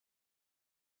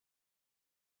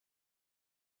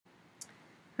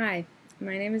Hi,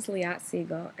 my name is Liat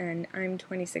Segal, and I'm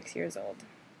 26 years old.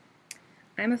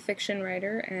 I'm a fiction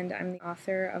writer, and I'm the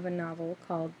author of a novel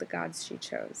called The Gods She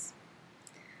Chose.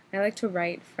 I like to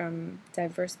write from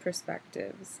diverse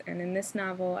perspectives, and in this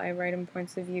novel I write in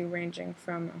points of view ranging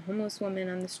from a homeless woman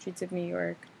on the streets of New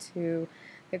York to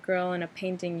the girl in a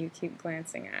painting you keep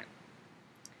glancing at.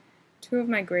 Two of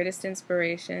my greatest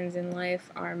inspirations in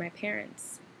life are my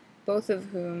parents, both of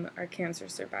whom are cancer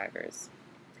survivors.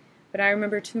 But I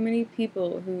remember too many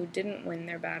people who didn't win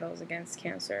their battles against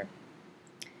cancer.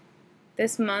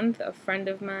 This month, a friend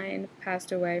of mine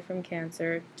passed away from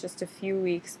cancer just a few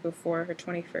weeks before her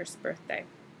 21st birthday.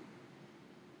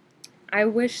 I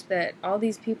wish that all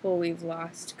these people we've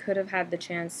lost could have had the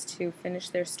chance to finish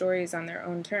their stories on their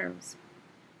own terms.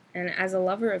 And as a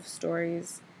lover of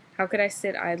stories, how could I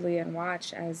sit idly and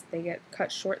watch as they get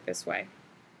cut short this way?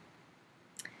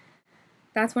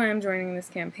 That's why I'm joining this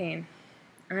campaign.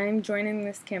 I'm joining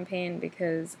this campaign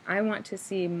because I want to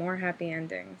see more happy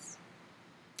endings.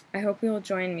 I hope you'll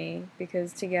join me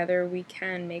because together we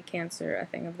can make cancer a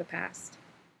thing of the past.